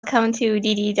welcome to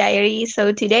DD Diary.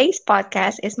 So today's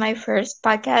podcast is my first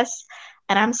podcast,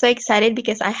 and I'm so excited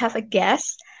because I have a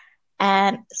guest,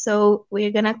 and so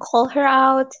we're gonna call her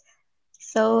out.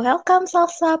 So welcome,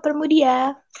 Sassa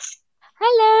Permudya.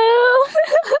 Hello!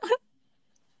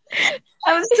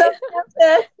 I'm so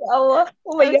nervous. Oh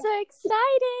my I'm god. so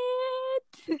excited!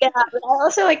 Yeah, but I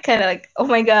also kind of oh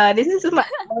my god, this is my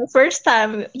first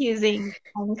time using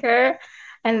Anchor,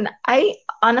 and I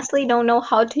honestly don't know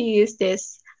how to use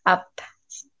this app.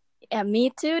 Yeah, me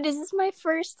too. This is my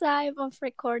first time of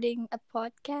recording a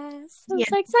podcast. I'm Yeah.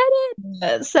 so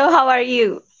excited. So how are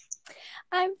you?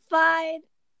 I'm fine.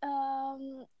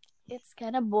 Um, it's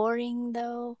kind of boring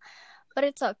though, but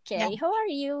it's Yeah. okay. How are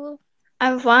you?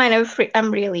 I'm fine.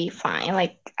 I'm really fine.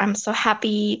 Like I'm so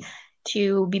happy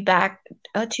to be back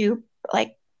to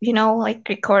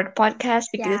record podcast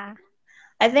because Yeah.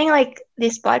 I think like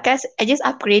this podcast I just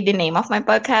upgrade the name of my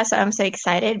podcast. So I'm so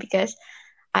excited because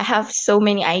I have so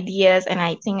many ideas and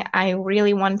I think I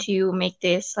really want to make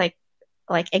this like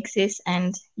exist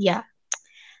and yeah.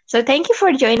 So thank you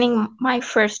for joining my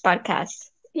first podcast.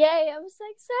 Yay, I'm so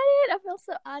excited. I feel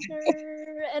so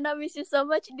honored. And I miss you so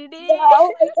much, Yeah, Didi.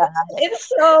 oh my God.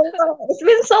 It's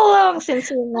been so long since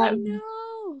we met. I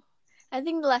know. I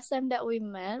think the last time that we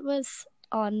met was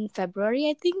on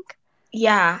February, I think.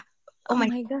 Yeah. Oh Oh my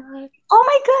my god. Oh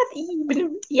my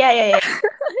God. Yeah.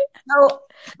 So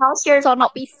how's your Sono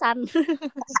pisan.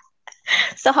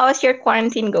 so how's your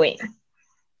quarantine going?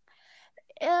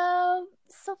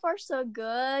 So far so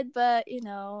good, but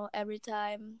every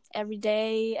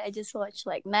day, I just watch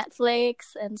like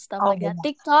Netflix and stuff Oh like my that. God.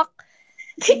 TikTok,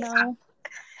 you know.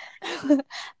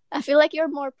 I feel like you're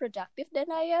more productive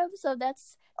than I am, so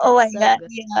that's Oh my so God. good.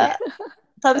 Yeah.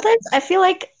 Sometimes I feel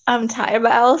like I'm tired,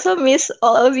 but I also miss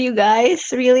all of you guys.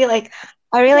 Really, like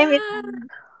I really miss Yeah.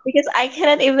 because I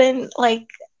cannot even like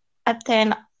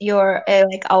attend your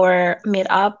like our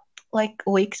meetup like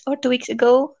weeks or 2 weeks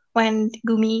ago when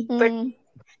Gumi birthday. Mm,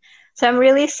 So I'm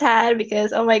really sad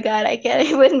because oh my God, I can't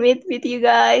even meet with you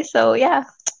guys. So yeah,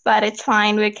 but it's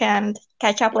fine. We can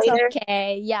catch up it's later.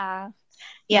 okay. Yeah.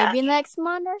 Yeah. Maybe next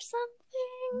month or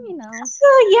something. So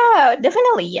yeah,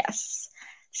 definitely yes.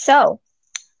 So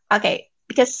okay,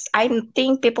 because I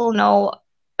think people know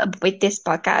with this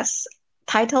podcast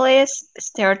title is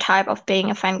Stereotype of Being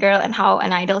a Fangirl and How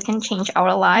an Idol Can Change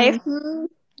Our Life. Mm-hmm. So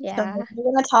Yeah.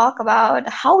 we're gonna talk about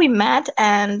how we met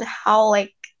and how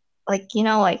like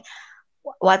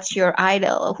what's your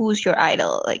idol, who's your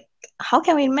idol, like how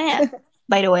can we met,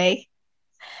 by the way.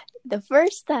 The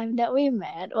first time that we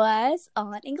met was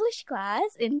on English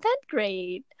class in 10th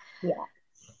grade. Yeah.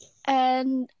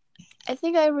 And I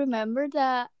think I remember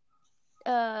that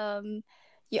um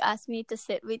you asked me to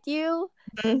sit with you,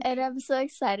 Mhm. and I'm so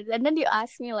excited. And then you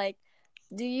asked me like,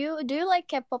 do you like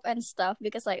K-pop and stuff,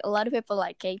 because like a lot of people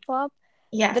like K-pop.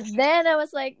 But Yes. then I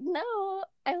was like, no,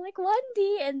 I like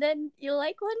 1D, and then you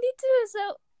like 1D too. So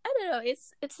I don't know,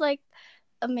 it's like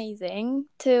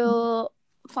amazing to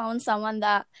found someone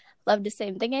that love the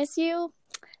same thing as you.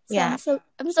 So Yeah.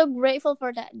 I'm so grateful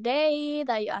for that day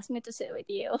that you asked me to sit with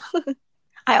you.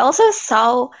 I also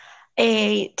saw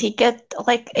a ticket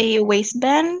like a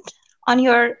waistband on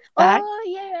your back. Oh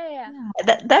yeah.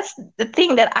 That's the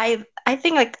thing that I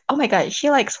think like oh my god she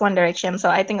likes One Direction, so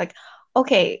I think like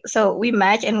okay, so we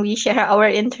match and we share our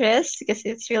interests because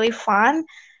it's really fun.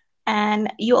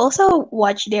 And you also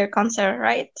watch their concert,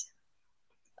 right?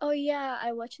 Oh yeah,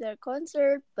 I watched their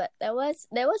concert, but that was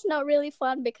not really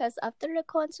fun because after the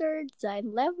concert,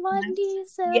 Zayn left Yes. Monday. Yeah,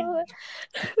 So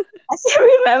I still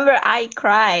remember I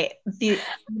cry the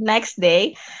next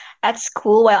day at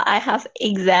school while I have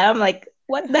exam, like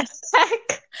what the heck.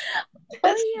 oh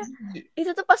That's iya, itu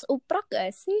tuh pas uprak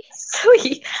gak sih?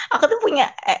 sweet. Aku tuh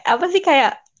punya apa sih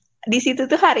kayak di situ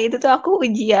tuh hari itu tuh aku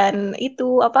ujian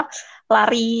itu apa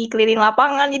lari keliling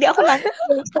lapangan jadi aku nangis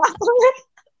keliling lapangan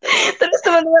terus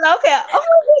teman-teman aku kayak oh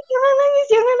my God,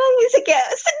 jangan nangis kayak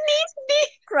sedih sedih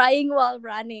Crying while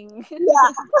running. ya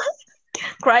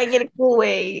crying in a cool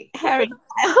way Harry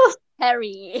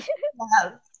Harry.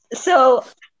 so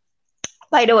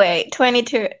by the way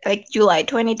 23rd like July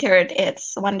 23rd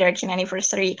it's One Direction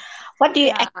anniversary. What do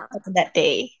you Yeah. expect on that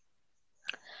day?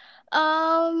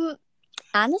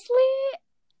 Honestly,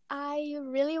 I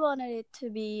really wanted it to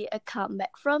be a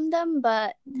comeback from them,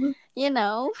 but you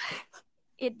know,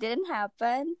 it didn't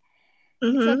happen.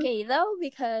 It's Mm-hmm. okay though,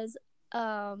 because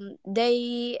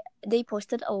they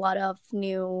posted a lot of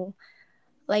new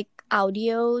like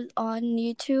audio on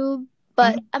YouTube.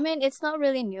 But I mean, it's not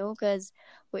really new because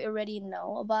we already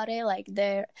know about it. Like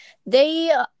they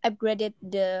upgraded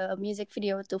the music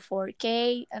video to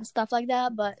 4K and stuff like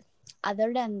that. But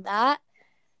other than that,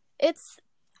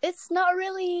 it's not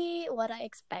really what I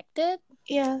expected,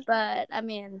 Yeah. but I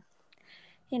mean,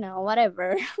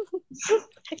 whatever.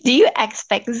 Do you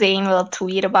expect Zayn will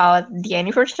tweet about the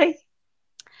anniversary?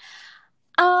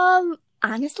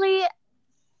 Honestly,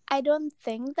 I don't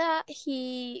think that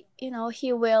he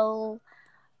will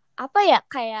apa ya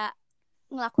kayak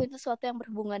ngelakuin sesuatu yang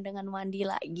berhubungan dengan Wandi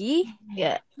lagi.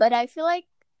 Yeah. But I feel like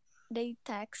they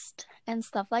text and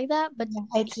stuff like that. But Yeah,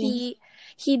 I think.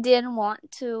 he didn't want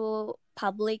to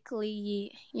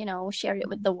publicly, share it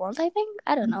with the world. I think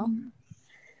I don't know.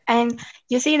 And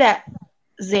you see that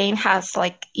Zayn has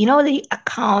like the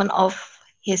account of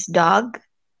his dog.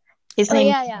 His Oh name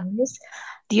yeah, yeah. is.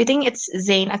 Do you think it's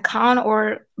Zayn account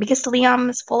or because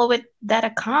Liam's follow with that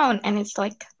account and it's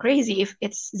like crazy if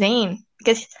it's Zayn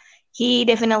because he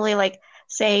definitely like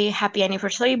say happy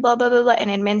anniversary blah blah blah blah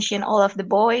and then mention all of the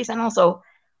boys and also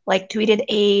like tweeted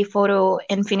a photo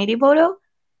infinity photo.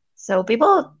 So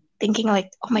people thinking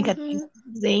like oh my god Mm-hmm.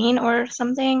 Zayn or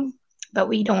something,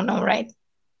 but we don't know, right?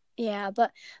 Yeah,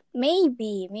 but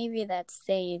maybe that's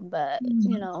sane, but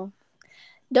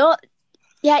don't.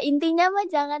 Ya intinya mah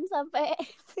jangan sampai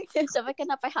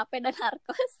kena PHP dan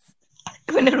narkos.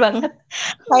 Bener banget.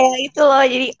 Kayak itu loh,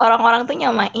 jadi orang-orang tuh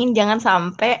nyamain jangan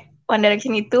sampai One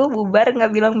Direction itu bubar nggak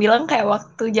bilang-bilang kayak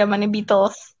waktu zamannya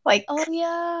Beatles. Like, Oh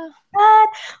yeah. God,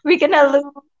 we gonna look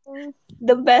Oh,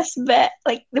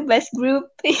 like the best group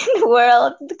in the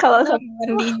world kalau no. sama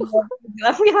Wendy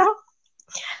bilang-bilang.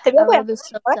 Tapi I aku will yang be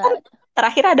so kan sad.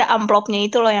 terakhir ada amplopnya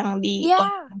itu loh yang di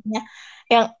Yeah.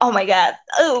 yang oh my God.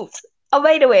 Oh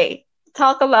by the way,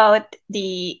 talk about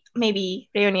the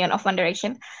maybe reunion of One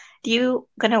Direction. Do you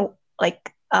gonna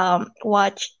like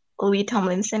watch Louis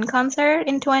Tomlinson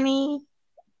concert in 2021?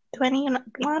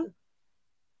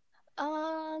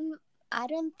 I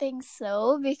don't think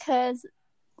so because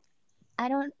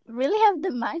I don't really have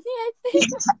the money, I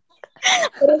think.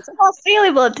 But it's not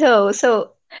available too,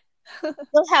 so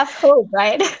we'll have hope,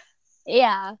 right?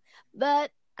 Yeah,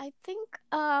 but I think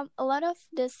a lot of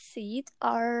the seats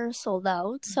are sold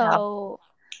out, Yeah. so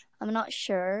I'm not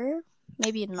sure.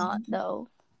 Maybe not though.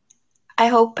 I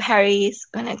hope Harry's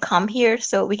gonna come here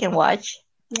so we can watch.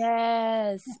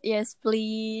 Yes,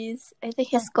 please. I think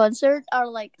his concerts are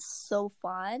like so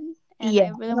fun, and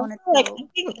Iya, I really and wanted also, like to I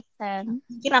think attend.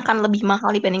 mungkin akan lebih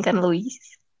mahal dibandingkan Louis.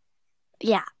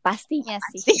 Ya, pastinya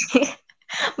sih.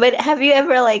 But have you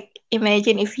ever like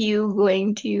imagine if you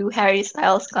going to Harry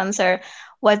Styles concert,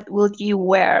 what would you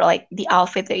wear? Like the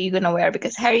outfit that you're gonna wear?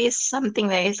 Because Harry is something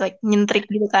that is like nyentrik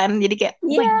gitu kan. Jadi kayak,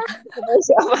 oh my Yeah, God,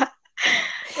 siapa?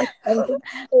 Like something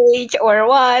stage or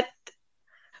what?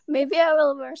 maybe I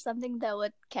will wear something that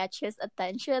would catch his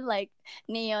attention, like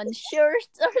neon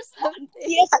shirts or something.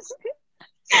 Yes.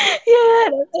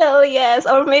 Yeah, definitely yes.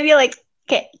 Or maybe like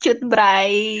kayak cut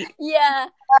bray.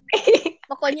 Yeah,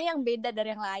 pokoknya yang beda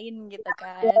dari yang lain gitu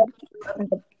kan.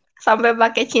 Sampai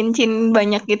pakai cincin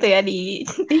banyak gitu ya di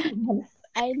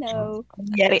I know.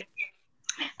 jari.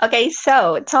 Okay,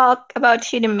 so talk about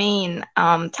the main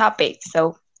topic.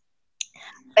 So,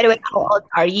 by the way, how old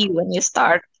are you when you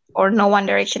start or know One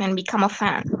Direction and become a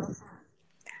fan?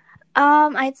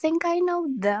 I think I know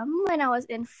them when I was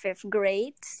in 5th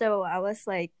grade, so I was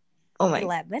like Oh my.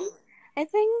 11, I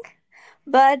think.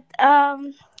 But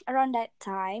around that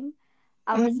time,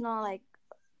 I was not like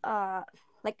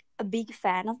a big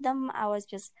fan of them. I was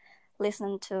just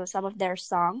listening to some of their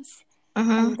songs.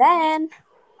 And then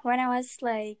when I was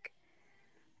like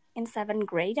in 7th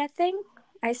grade, I think,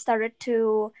 I started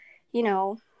to,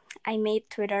 I made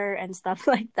Twitter and stuff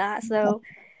like that. So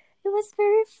it was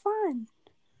very fun.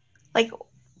 Like,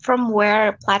 from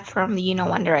where platform do you know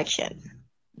One Direction?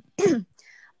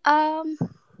 I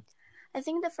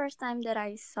think the first time that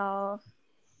I saw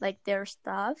like their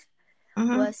stuff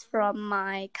was from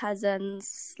my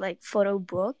cousin's like photo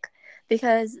book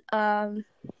because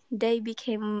they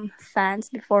became fans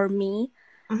before me.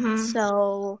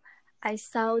 So I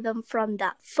saw them from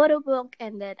that photo book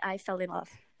and then I fell in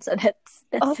love. So that's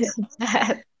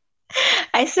it.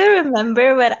 I still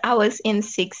remember when I was in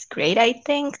 6th grade, I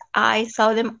think I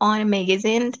saw them on a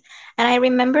magazine and I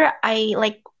remember I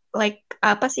like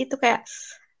apa sih itu kayak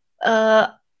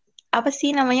apa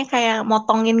sih namanya kayak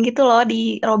motongin gitu loh,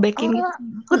 dirobekin gitu.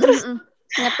 Terus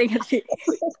ngerti.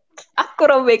 Aku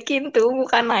robekin tuh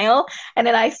muka Niall and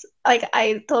then I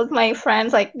told my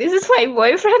friends like this is my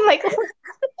boyfriend like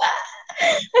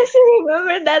I still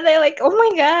remember that they like oh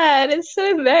my God it's so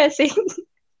embarrassing.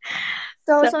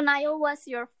 So Niall was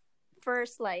your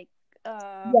first like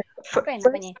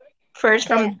first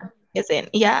from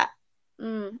magazine. Yeah.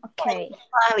 Okay.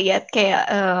 Lihat kayak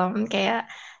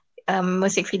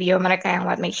musik video mereka yang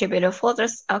What Makes You Beautiful.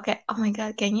 Terus oke, oh my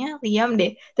God, kayaknya Liam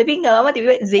deh. Tapi nggak lama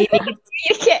tiba-tiba Zayn gitu.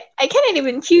 Jadi kayak I can't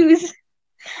even choose.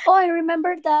 Oh, I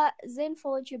remember that Zayn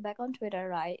followed you back on Twitter,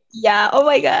 right? Yeah, oh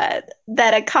my God,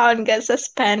 that account got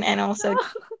suspended, and also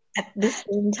at the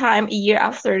same time, a year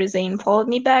after Zayn followed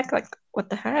me back. Like, what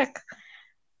the heck?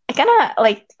 I kind of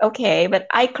like okay, but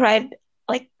I cried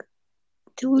like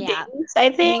 2 days, I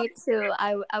think. Me too.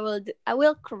 I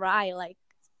will cry like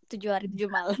 7 hari 7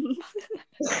 malam.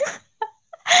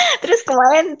 Terus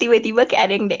kemarin tiba-tiba kayak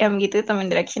ada yang DM gitu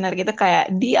teman directioner gitu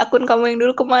kayak di akun kamu yang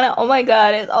dulu kemana? Oh my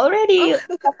God, it's already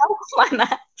nggak tahu kemana.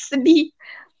 Sedih.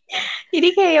 Jadi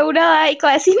kayak ya udahlah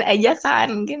ikhlasin aja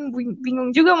kan. Mungkin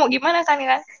bingung juga mau gimana kan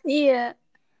ya. Iya.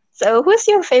 So who's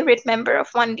your favorite member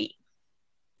of 1D?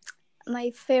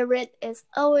 My favorite is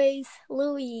always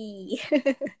Louis.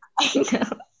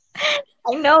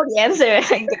 I know the answer.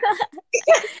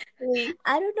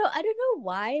 I don't know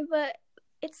why, but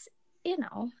it's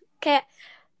kayak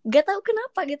gak tahu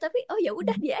kenapa gitu, tapi oh ya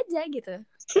udah dia aja gitu.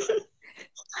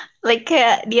 Like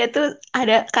kayak dia tuh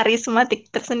ada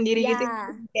karismatik tersendiri gitu.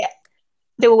 Yeah. Kayak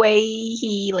the way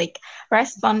he like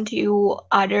respond to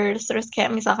others, terus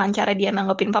kayak misalkan cara dia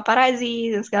nanggepin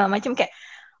paparazzi dan segala macam kayak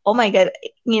oh my God,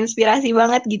 nginspirasi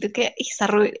banget gitu. Kayak ih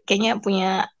seru, kayaknya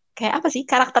punya kayak apa sih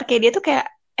karakter kayak dia tuh kayak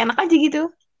enak aja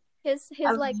gitu. He's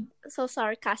like so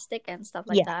sarcastic and stuff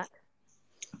like Yeah. that.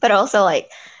 But also like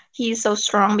he's so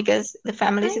strong because the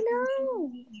family. I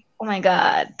know. Oh my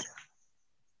God.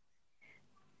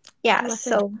 Yeah, I love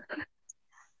so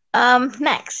it.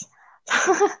 next.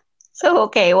 So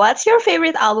okay, what's your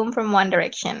favorite album from One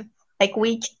Direction? Like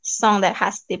which song that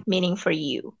has deep meaning for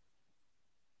you?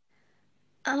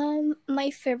 My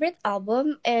favorite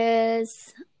album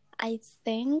is, I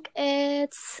think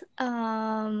it's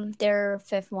their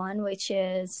fifth one, which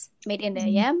is Made in the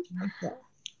AM.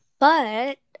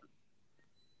 But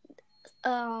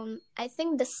I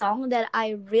think the song that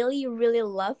I really, really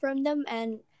love from them,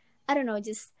 and I don't know,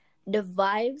 just the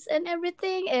vibes and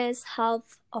everything, is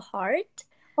Half a Heart.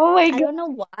 Oh my God.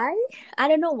 I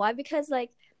don't know why, because like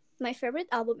my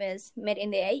favorite album is Made in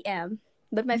the AM,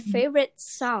 but my favorite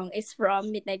song is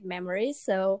from Midnight Memories.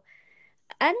 So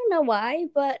I don't know why,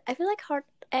 but I feel like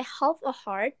Half a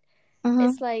Heart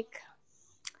is like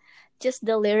just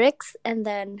the lyrics and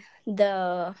then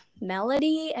the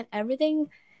melody and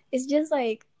everything is just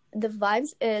like the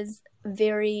vibes is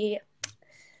very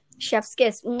chef's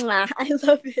kiss. Mwah, I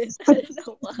love it. I don't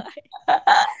know why.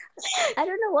 I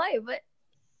don't know why, but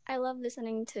I love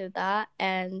listening to that.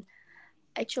 And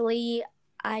actually,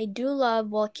 I do love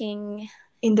Walking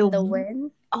in the Wind.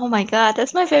 Oh my God,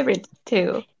 that's my favorite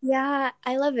too. Yeah,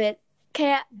 I love it.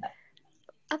 Kayak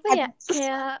apa ya?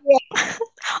 Kayak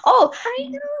oh, I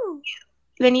know.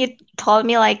 When you told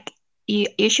me like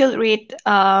you should read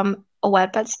a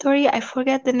Wattpad story, I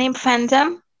forget the name.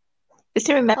 Phantom. You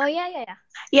still remember? Oh yeah.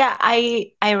 Yeah, I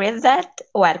read that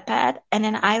Wattpad and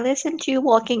then I listened to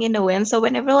Walking in the Wind. So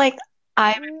whenever like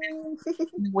I'm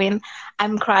when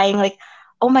I'm crying, like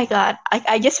oh my God,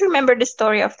 I just remember the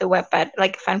story of the Wattpad,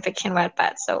 like fan fiction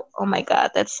Wattpad. So oh my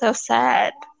God, that's so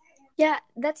sad. Yeah,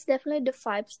 that's definitely the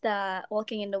vibes that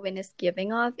Walking in the Wind is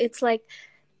giving off. It's like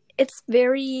it's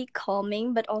very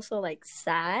calming but also like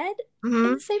sad at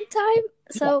the same time.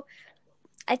 So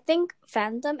I think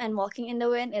Phantom and Walking in the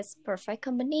Wind is perfect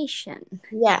combination.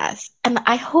 Yes, and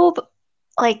I hope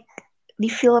like di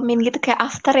filmin gitu kayak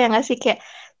after ya nggak sih kayak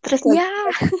terus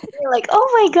like oh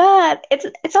my God,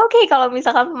 it's okay kalau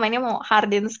misalkan pemainnya mau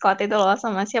Hardin Scott itu loh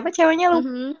sama siapa ceweknya lu?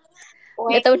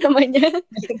 Gak tahu namanya.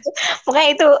 Pokoknya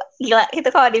itu gila, itu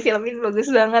kalau di filmin bagus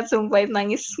banget, sumpah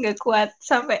nangis nggak kuat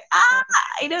sampai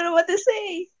I don't know what to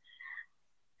say.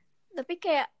 Tapi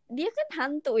kayak dia kan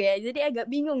hantu ya, jadi agak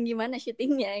bingung gimana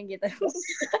syutingnya gitu.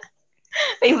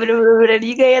 Bener-bener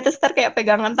juga ya, terus kayak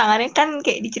pegangan tangannya kan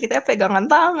kayak diceritanya pegangan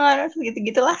tangan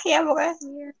gitu-gitulah ya pokoknya.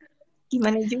 Yeah.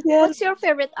 Gimana juga. What's your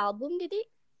favorite album, Didi?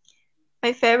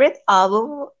 My favorite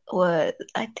album was,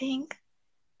 I think,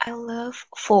 I love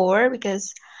 4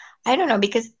 because I don't know,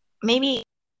 because maybe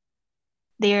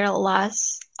their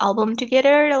last album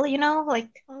together, you know, like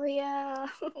oh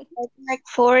yeah. like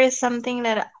 4 is something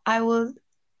that I will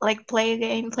like play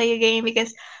again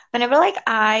because whenever like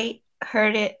I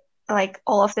heard it, like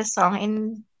all of the song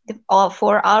in all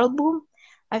 4 album,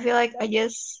 I feel like I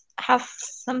just have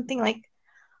something like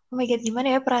oh my God,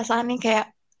 gimana ya perasaannya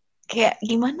kayak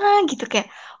gimana gitu,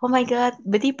 kayak oh my God,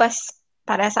 berarti pas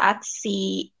pada saat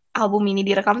si album ini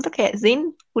direkam tuh kayak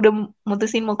Zayn udah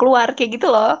mutusin mau keluar kayak gitu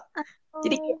loh.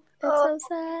 Jadi that's so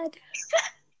sad.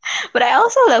 But I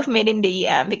also love Made in the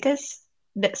EM because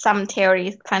some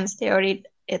fans theory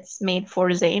it's made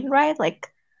for Zayn, right? Like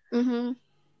Mm-hmm.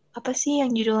 Apa sih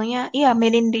yang judulnya? Iya,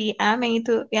 Made in the AM yang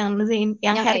itu, yang Zayn,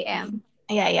 yang Yang Harry. AM.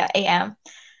 Iya, iya, AM.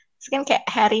 Terus kan kayak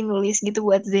Harry nulis gitu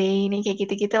buat Zayn, yang kayak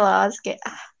gitu-gitu loh. Terus kayak,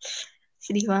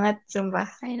 sedih banget, sumpah.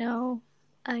 I know.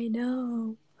 I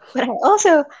know. But I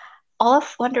also, all of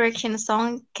One Direction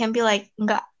song can be like,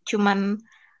 nggak cuman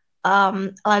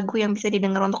lagu yang bisa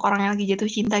didengar untuk orang yang lagi jatuh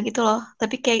cinta gitu loh.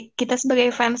 Tapi kayak kita sebagai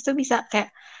fans tuh bisa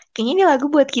kayak, kayaknya ini lagu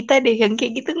buat kita deh, yang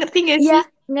kayak gitu, ngerti gak Iya,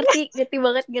 sih? ngerti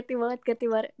banget, ngerti banget, ngerti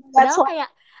banget. That's Padahal why, kayak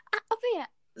apa ya?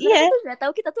 Mereka iya, tuh nggak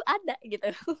tahu kita tuh ada gitu.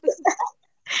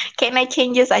 kayak night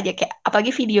changes aja, kayak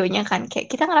apalagi videonya kan, kayak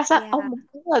kita ngerasa, oh Iya,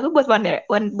 mungkin ini lagu buat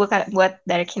bukan buat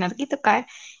Direction atau gitu kan.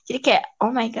 Jadi kayak,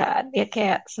 oh my God, ya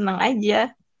kayak seneng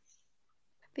aja.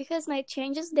 because Night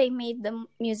Changes they made the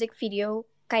music video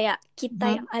kayak kita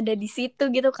Mhm. yang ada di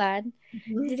situ gitu kan.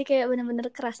 Mhm. Jadi kayak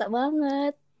bener-bener kerasa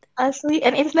banget. Asli,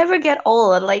 and it's never get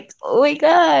old, like, oh my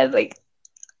God, like,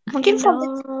 I mungkin sampai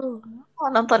know. kalau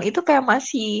nonton itu kayak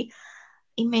masih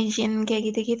imagine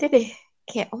kayak gitu-gitu deh.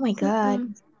 Kayak, oh my God.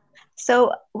 Mm-mm.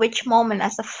 So, which moment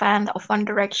as a fan of One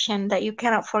Direction that you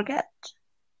cannot forget?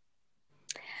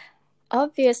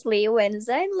 Obviously, when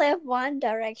Zayn left One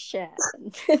Direction,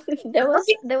 there was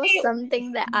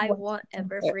something that I won't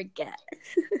ever forget.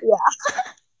 Yeah,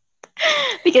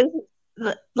 because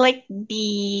like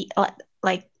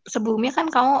like sebelumnya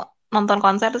kan kamu nonton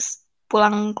konser terus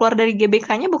pulang keluar dari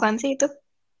GBK-nya bukan sih itu?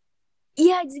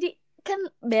 Iya, jadi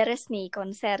kan beres nih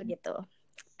konser gitu.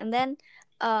 And then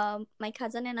my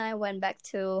cousin and I went back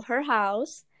to her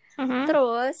house. Mhm,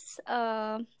 Terus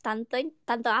tante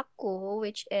tante aku,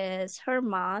 which is her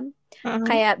mom, mhm.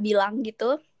 kayak bilang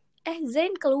gitu,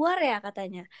 Zayn keluar ya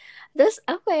katanya. Terus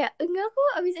aku kayak enggak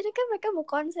kok, abis ini kan mereka mau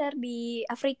konser di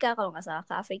Afrika kalau nggak salah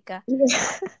ke Afrika.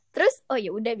 Terus oh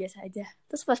ya udah biasa aja.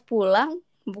 Terus pas pulang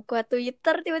buka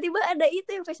Twitter tiba-tiba ada itu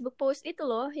yang Facebook post itu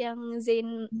loh yang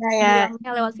Zayn Ya, ya. bilangnya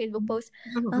lewat Facebook post.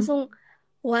 Mhm. Langsung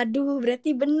waduh,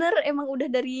 berarti bener emang udah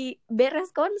dari beres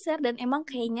konser dan emang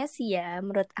kayaknya sih ya,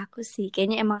 menurut aku sih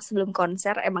kayaknya emang sebelum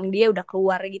konser emang dia udah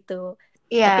keluar gitu.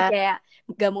 Tapi Iya. kayak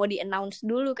gak mau di-announce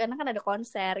dulu karena kan ada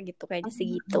konser gitu, kayaknya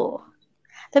sih gitu.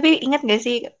 Tapi ingat gak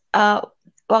sih uh,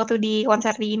 waktu di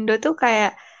konser di Indo tuh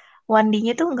kayak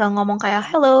Wandinya tuh nggak ngomong kayak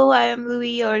hello I'm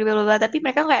Louis or bla bla bla, tapi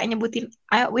mereka kayak nyebutin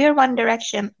we're One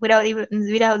Direction without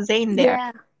Zayn Iya, there.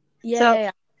 iya, So iya,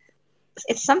 iya.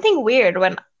 it's something weird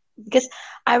when because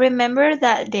I remember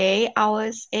that day I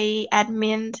was a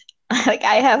admin like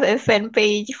I have a fan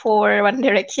page for One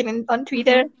Direction on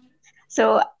Twitter. Mhm.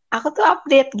 So aku tuh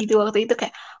update gitu waktu itu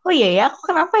kayak, oh iya ya, aku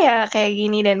kenapa ya kayak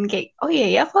gini dan kayak, oh iya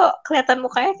ya, kok kelihatan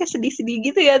mukanya kayak sedih-sedih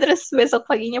gitu ya. Terus besok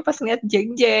paginya pas ngeliat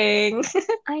jeng-jeng.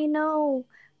 I know.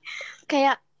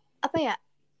 Kayak apa ya?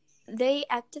 They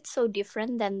acted so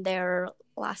different than their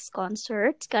last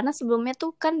concert karena sebelumnya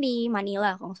tuh kan di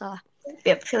Manila kalau nggak salah.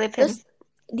 Yep, Philippines. Terus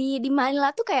di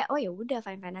Manila tuh kayak oh ya udah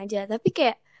fine fine aja. Tapi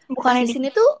kayak pas Bukannya di di, sini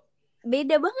tuh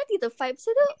beda banget gitu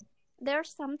vibesnya tuh.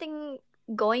 There's something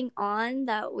going on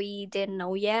that we didn't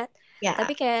know yet. ya.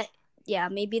 Tapi kayak yeah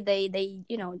maybe they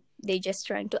they just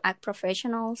trying to act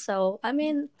professional. So I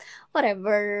mean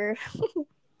whatever.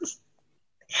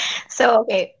 So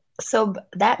okay, so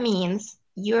that means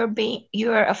you're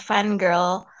a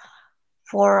fangirl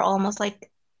for almost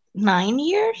like 9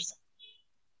 years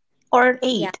or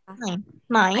Yeah, 8, nine,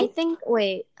 I nine. think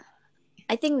wait,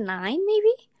 I think 9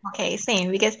 maybe. Okay,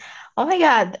 same because oh my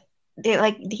God, do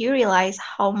you realize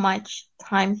how much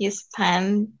time you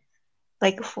spend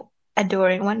like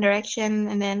adoring One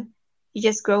Direction and then you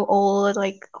just grow old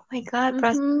like oh my God,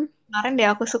 perasaan Mm-hmm. kemarin deh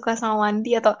aku suka sama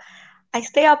Wandi atau I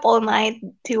stay up all night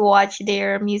to watch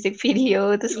their music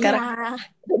video terus sekarang Yeah,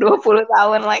 udah 20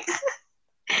 tahun like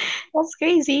that's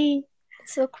crazy.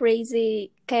 so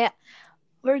crazy. Kayak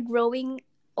we're growing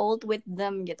old with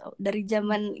them gitu. Dari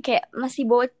zaman kayak masih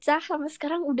bocah sampai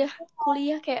sekarang udah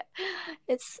kuliah kayak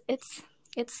it's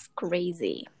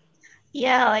crazy.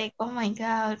 Yeah, like oh my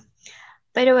God.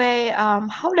 By the way,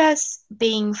 how does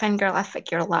being fangirl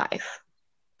affect your life?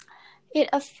 It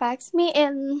affects me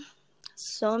in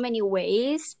so many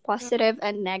ways, positive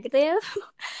and negative.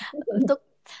 Untuk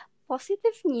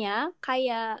positifnya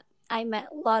kayak I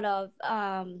met a lot of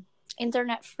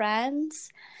internet friends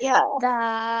Yeah.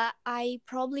 that I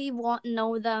probably won't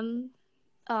know them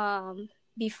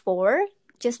before.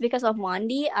 Just because of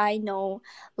Wandi, I know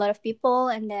a lot of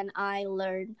people, and then I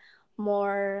learned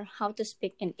more how to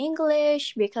speak in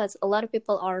English because a lot of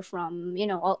people are from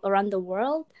all around the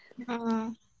world.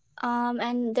 Mm,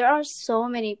 And there are so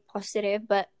many positive,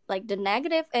 but like the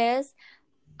negative is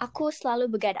aku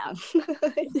selalu begadang.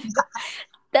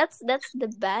 That's the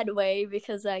bad way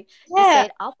because like we yeah.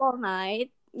 stayed up all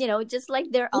night just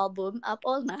like their album Up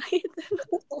All Night.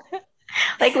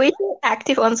 Like we are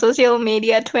active on social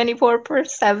media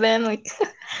 24/7, like I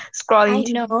scrolling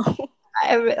to know.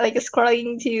 like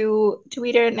scrolling to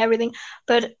Twitter and everything.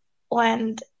 But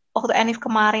when waktu Enif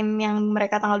kemarin yang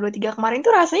mereka tanggal 23 kemarin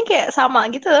tuh rasanya kayak sama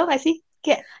gitu loh gak sih?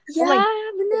 Kayak oh my Ya,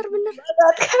 bener-bener.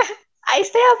 god. I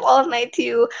stay up all night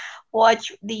to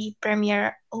watch the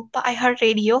premiere. Lupa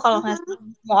iHeartRadio kalau nggak salah.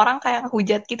 Semua orang kayak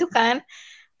hujat gitu kan.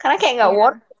 Karena kayak nggak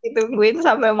worth Ya, it ditungguin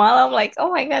sampai malam. Like, oh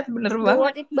my god, bener gak banget.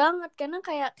 worth it banget karena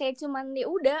kayak cuman ya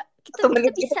udah kita 1 kita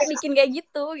menit gitu bisa bikin kayak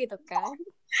gitu kan.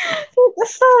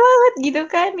 kesel banget gitu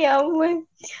kan, ya ampun.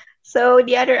 So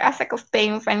the other aspect of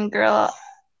being fangirl,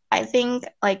 I think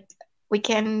like we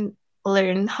can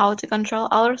learn how to control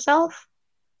ourselves.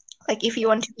 Like if you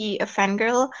want to be a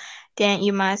fangirl, then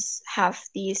you must have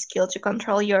the skill to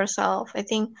control yourself. I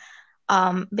think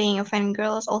being a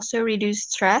fangirl is also reduce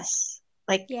stress.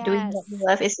 Like doing what you Yes,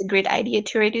 love is a great idea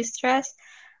to reduce stress.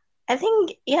 I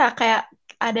think ya kayak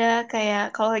ada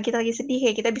kayak kalau kita lagi sedih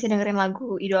kayak kita bisa dengerin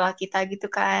lagu idola kita gitu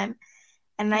kan.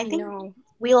 And I I think know.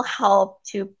 will help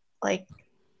to like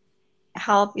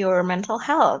help your mental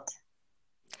health.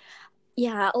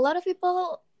 Yeah, a lot of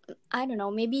people, I don't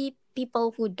know, maybe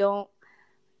people who don't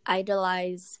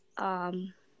idolize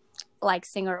like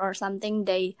singer or something,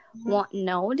 they won't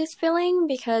know this feeling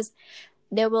because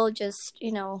they will just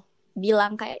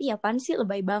bilang kayak iya apaan sih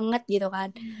lebay banget gitu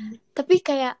kan. Tapi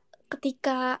kayak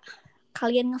ketika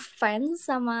kalian ngefans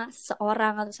sama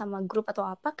seseorang atau sama grup atau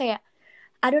apa, kayak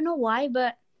I don't know why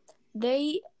but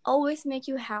they always make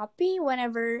you happy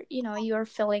whenever you're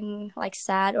feeling like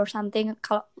sad or something.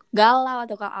 Kalau galau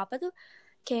atau kalau apa tuh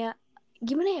kayak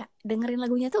gimana ya, dengerin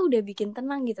lagunya tuh udah bikin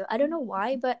tenang gitu. I don't know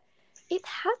why but it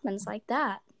happens like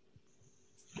that.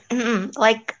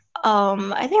 Like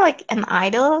I think like an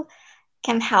idol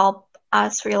can help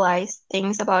us realize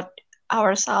things about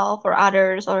ourselves or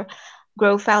others or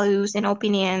grow values and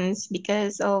opinions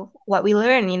because of what we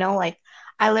learn, like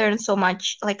I learned so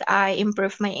much, like I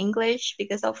improved my English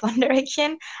because of One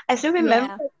Direction. I still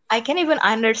remember Yeah, I can't even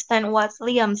understand what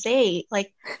Liam say,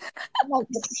 like oh my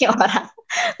God, si orang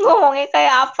ngomongnya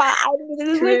kayak apaan gitu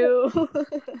gue true.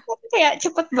 kayak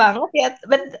cepet banget ya,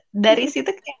 but dari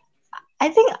situ kayak I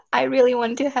think I really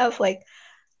want to have like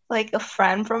a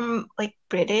friend from like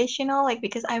British, like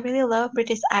because I really love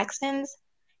British accents.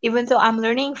 Even though I'm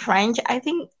learning French, I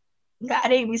think nggak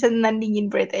ada yang bisa nandingin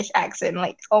British accent.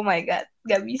 Like, oh my God,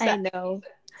 nggak I bisa. know.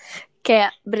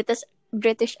 Kayak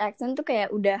British accent tuh kayak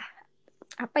udah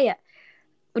apa ya?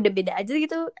 Udah beda aja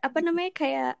gitu. Apa namanya,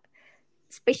 kayak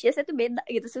spesiesnya tuh beda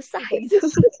gitu, susah gitu.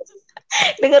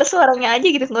 Dengar suaranya aja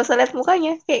gitu, nggak usah lihat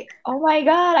mukanya. Kayak, oh my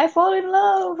God, I fall in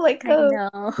love. Like, I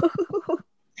know.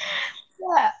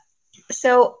 yeah.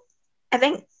 So I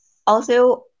think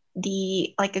also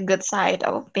the like a good side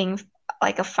of being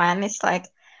like a fan is like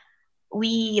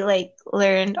we like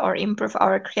learned or improve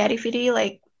our creativity.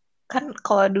 Like kan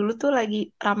kalau dulu tuh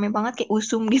lagi rame banget kayak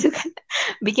usum gitu kan,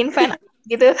 bikin fan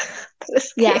gitu. Terus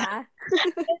kayak Ya.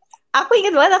 aku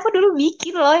inget banget aku dulu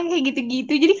bikin loh yang kayak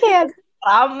gitu-gitu. Jadi kayak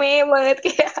rame banget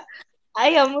kayak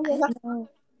ayam I gitu.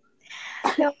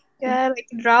 know. Ya,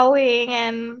 like drawing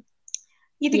and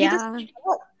gitu-gitu. Ya.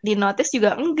 Di notice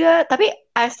juga enggak, tapi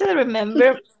I still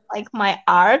remember like my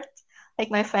art,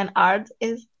 like my fan art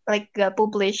is like got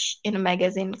published in a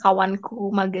magazine,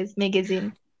 kawanku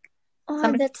magazine. Oh,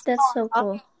 Sampai that's so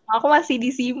cool. aku masih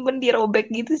disimpan, dirobek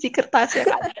gitu sih kertasnya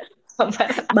kan.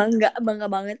 Bangga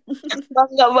banget.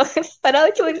 Bangga banget,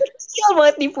 padahal cuma kecil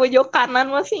banget di pojok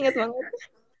kanan, masih inget banget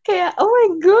kayak oh my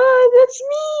god that's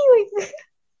me.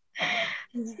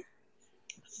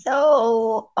 So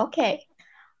okay,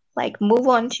 like move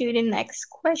on to the next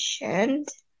question.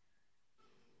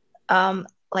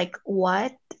 Like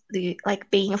what do you like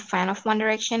being a fan of One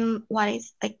Direction? What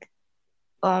is like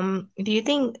do you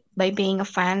think by being a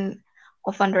fan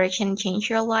of One Direction changed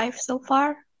your life so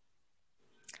far?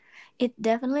 It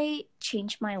definitely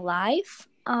changed my life.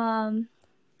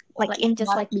 Like Like in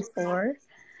just what? like before.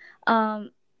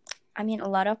 Um, I mean, a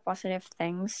lot of positive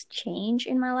things change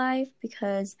in my life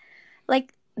because,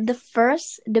 like, the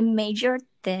major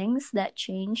things that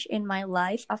changed in my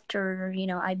life after,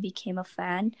 I became a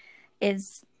fan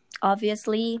is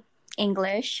obviously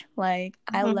English. Like,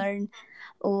 I Mhm. learned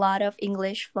a lot of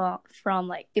English from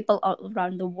like people all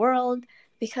around the world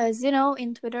because,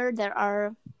 in Twitter, there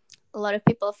are a lot of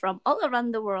people from all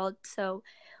around the world. So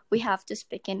we have to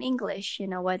speak in English,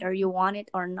 whether you want it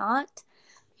or not.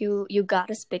 You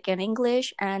gotta speak in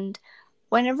English. And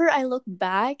whenever I look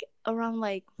back around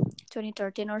like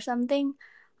 2013 or something,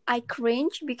 I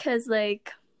cringe because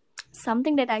like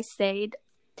something that I said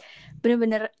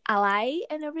bener-bener alay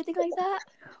and everything like that.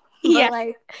 Iya. But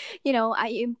like, I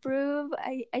improve.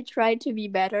 I try to be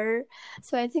better.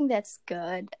 So I think that's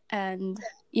good. And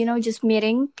just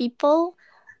meeting people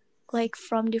like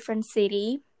from different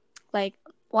city. Like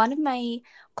one of my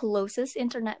closest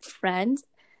internet friends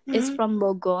is Mhm. from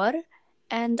Bogor,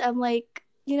 and I'm like,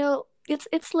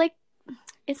 it's like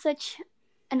it's such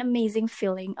an amazing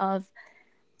feeling of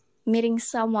meeting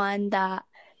someone that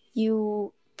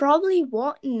you probably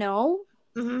won't know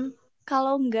Mhm.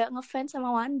 kalau nggak ngefans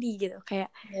sama Wandi gitu.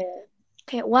 Kayak Yeah.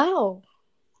 kayak wow,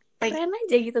 Like, keren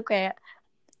aja gitu. Kayak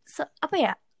apa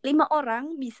ya, 5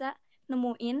 orang bisa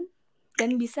nemuin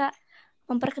dan bisa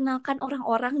memperkenalkan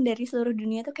orang-orang dari seluruh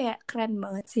dunia tuh kayak keren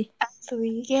banget sih.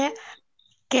 asli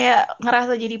kayak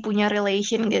ngerasa jadi punya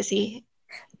relation gak sih?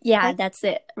 Yeah, Like, that's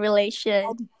it.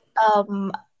 Relation.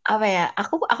 um, apa ya?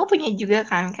 Aku punya juga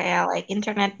kan kayak like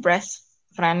internet best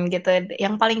friend gitu,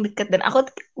 yang paling deket, dan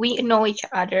we know each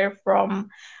other from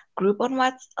group on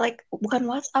like bukan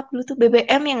WhatsApp dulu tuh,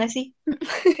 BBM ya nggak sih?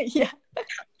 Yeah.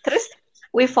 Terus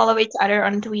we follow each other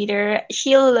on Twitter.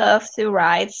 She loves to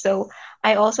write, so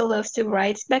I also love to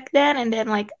write back then. And then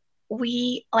like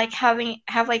we like have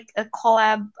like a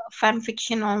collab fan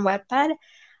fiction on Wattpad.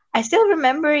 I still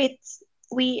remember it's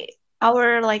we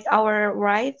our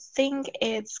write thing.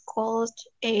 It's called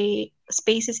a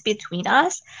Spaces Between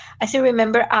Us. I still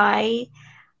remember I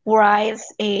writes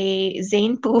a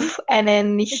Zayn poof, and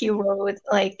then she wrote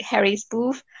like Harry's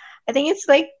poof. I think it's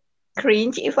like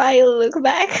cringe if I look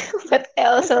back, but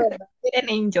I also love it and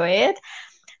enjoy it.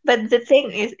 But the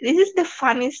thing is, this is the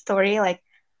funny story. Like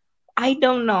I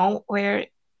don't know where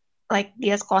like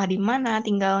dia sekolah di mana,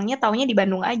 tinggalnya taunya di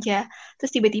Bandung aja.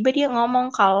 Terus tiba-tiba dia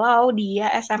ngomong kalau dia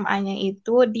SMA-nya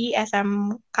itu di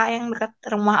SMK yang dekat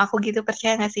rumah aku gitu,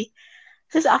 percaya gak sih?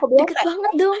 Terus aku bilang Deket kayak,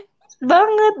 banget dong.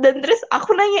 banget. Dan terus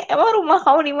aku nanya, emang rumah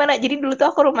kamu di mana? Jadi dulu tuh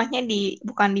aku rumahnya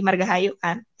bukan di Margahayu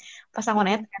kan. Pas aku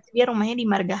nanya, Mm-mm. ternyata dia rumahnya di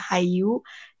Margahayu,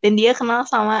 dan dia kenal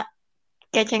sama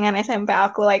kecengan SMP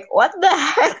aku. Like, what the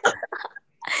heck?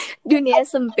 Dunia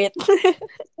sempit.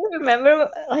 I remember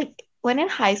like when in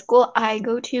high school I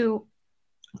go to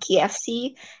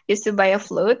KFC, used to buy a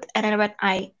float, and then when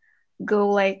I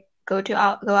go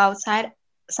outside,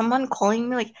 someone calling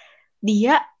me like,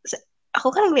 dia, aku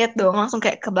kan ngeliat dong langsung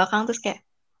kayak ke belakang, terus kayak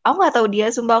aku nggak tahu dia,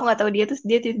 sumpah aku nggak tahu dia. Terus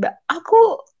dia tiba,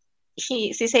 she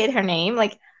said her name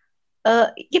like,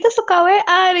 kita suka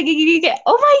WA dan gini-gini, kayak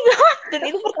oh my god. Dan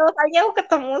itu pertama kalinya aku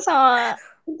ketemu sama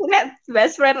internet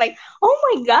best friend, like oh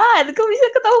my god, kok bisa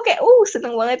ketemu, kayak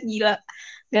seneng banget, gila.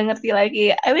 Gak ngerti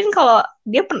lagi. I mean kalau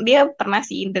dia pernah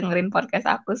sih dengerin podcast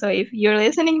aku, so if you're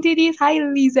listening to this, hi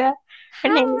Lisa,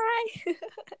 her name is, Hai.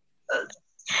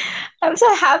 I'm so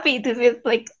happy to be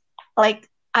like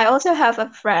I also have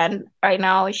a friend right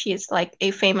now. She's like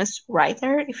a famous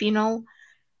writer, if you know,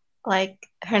 like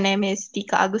her name is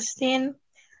Dika Agustin,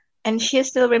 and she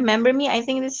still remember me. I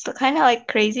think it's kind of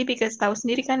like crazy because tahu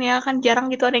sendiri kan ya, kan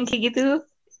jarang gitu ada yang kayak gitu.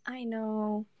 I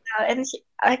know. And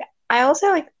like I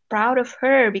also like proud of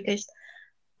her because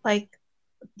like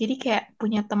jadi kayak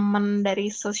punya teman dari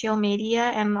social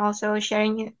media and also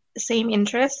sharing the same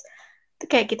interest. Itu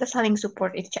kayak kita saling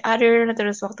support each other.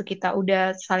 Terus waktu kita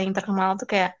udah saling terkenal tuh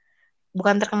kayak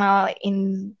bukan terkenal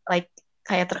in like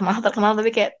kayak terkenal terkenal, tapi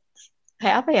kayak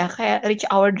kayak apa ya, kayak reach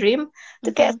our dream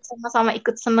tuh, kayak Mm-hmm. sama-sama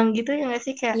ikut seneng gitu ya nggak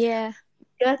sih, kayak Yeah.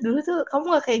 ya dulu tuh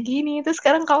kamu gak kayak gini, terus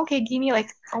sekarang kamu kayak gini, like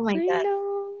oh my I god.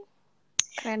 know.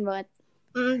 Keren banget.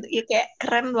 Ya kayak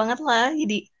keren banget lah.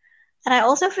 Jadi, and I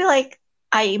also feel like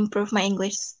I improve my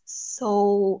English so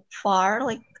far.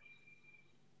 Like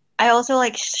I also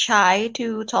like shy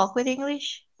to talk with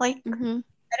English. Like Mm-hmm.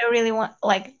 I don't really want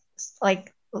like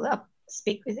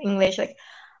speak with English. Like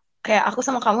kayak aku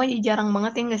sama kamu aja jarang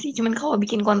banget ya nggak sih? Cuman kalau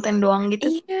bikin konten doang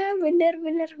gitu. Iya, bener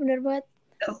banget.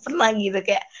 Gak pernah gitu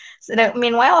kayak.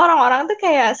 Meanwhile orang-orang tuh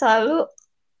kayak selalu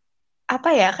apa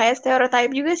ya, kayak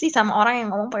stereotype juga sih sama orang yang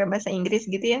ngomong pakai bahasa Inggris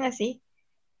gitu ya nggak sih?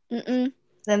 Mm-mm.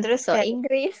 Dan terus So kayak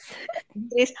Inggris.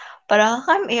 Inggris, padahal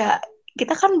kan ya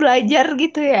kita kan belajar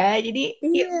gitu ya. Jadi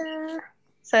ya, Iya.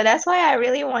 so that's why I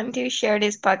really want to share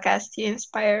this podcast to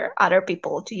inspire other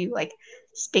people to like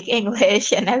speak English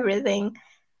and everything.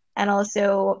 And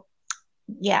also,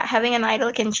 yeah, having an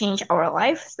idol can change our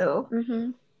life. So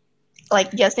Mm-hmm.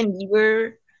 like Justin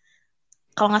Bieber,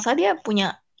 kalau nggak salah dia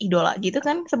punya idola gitu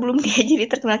kan sebelum dia jadi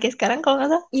terkenal kayak sekarang, kalau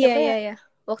nggak salah Iya, siapa ya? iya, iya.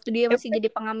 Waktu dia masih jadi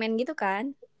pengamen gitu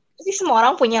kan? Jadi semua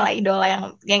orang punya lah idola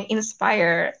yang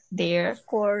inspire their, Of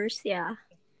course, ya.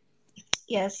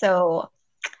 yeah. So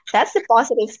that's the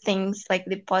positive things, like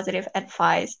the positive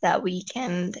advice that we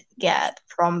can get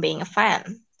from being a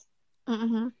fan.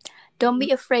 Mm-hmm. Don't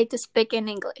be afraid to speak in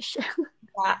English.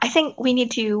 Yeah, I think we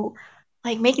need to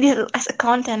like make this as a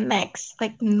content next,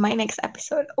 like my next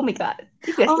episode. Oh my God.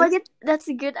 You guys Oh my think? god, that's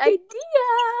a good idea.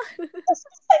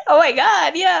 Oh my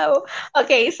God, yeah.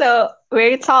 Okay, so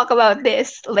we'll talk about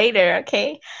this later,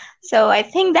 okay? So I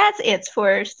think that's it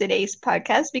for today's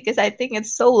podcast because I think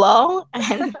it's so long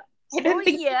and I Oh don't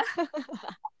think yeah.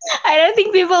 I don't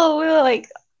think people will like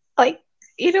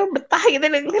betah gitu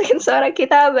dengerin suara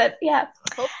kita, but yeah.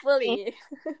 Hopefully.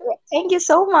 Thank you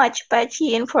so much,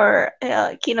 Pachin, for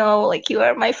like you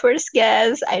are my first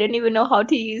guest. I don't even know how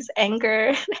to use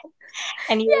Anchor,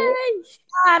 and you're Yay!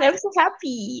 God, I'm so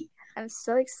happy. I'm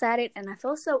so excited and I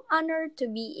feel so honored to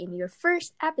be in your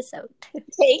first episode.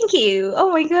 Thank you.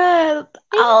 Oh my God,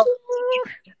 Thank I'll you.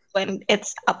 when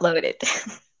it's uploaded.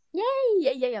 Yay!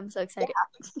 Yay! Yay! I'm so excited.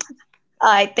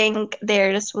 I think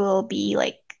there's will be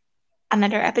like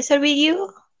another episode with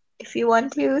you if you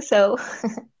want to.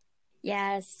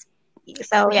 Yes,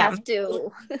 So we yeah, have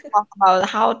to. talk about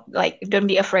how like don't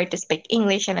be afraid to speak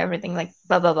English and everything like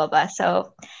blah blah blah blah.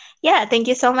 So yeah, thank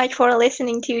you so much for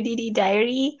listening to DD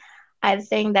Diary. I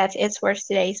think that's it for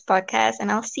today's podcast,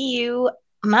 and I'll see you.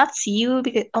 Not see you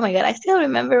because oh my God, I still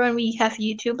remember when we have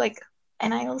YouTube like,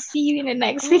 and I'll see you in the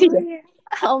next Oh video. yeah.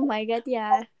 Oh my god,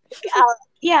 yeah.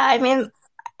 Yeah, I mean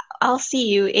I'll see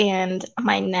you in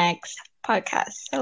my next podcast. So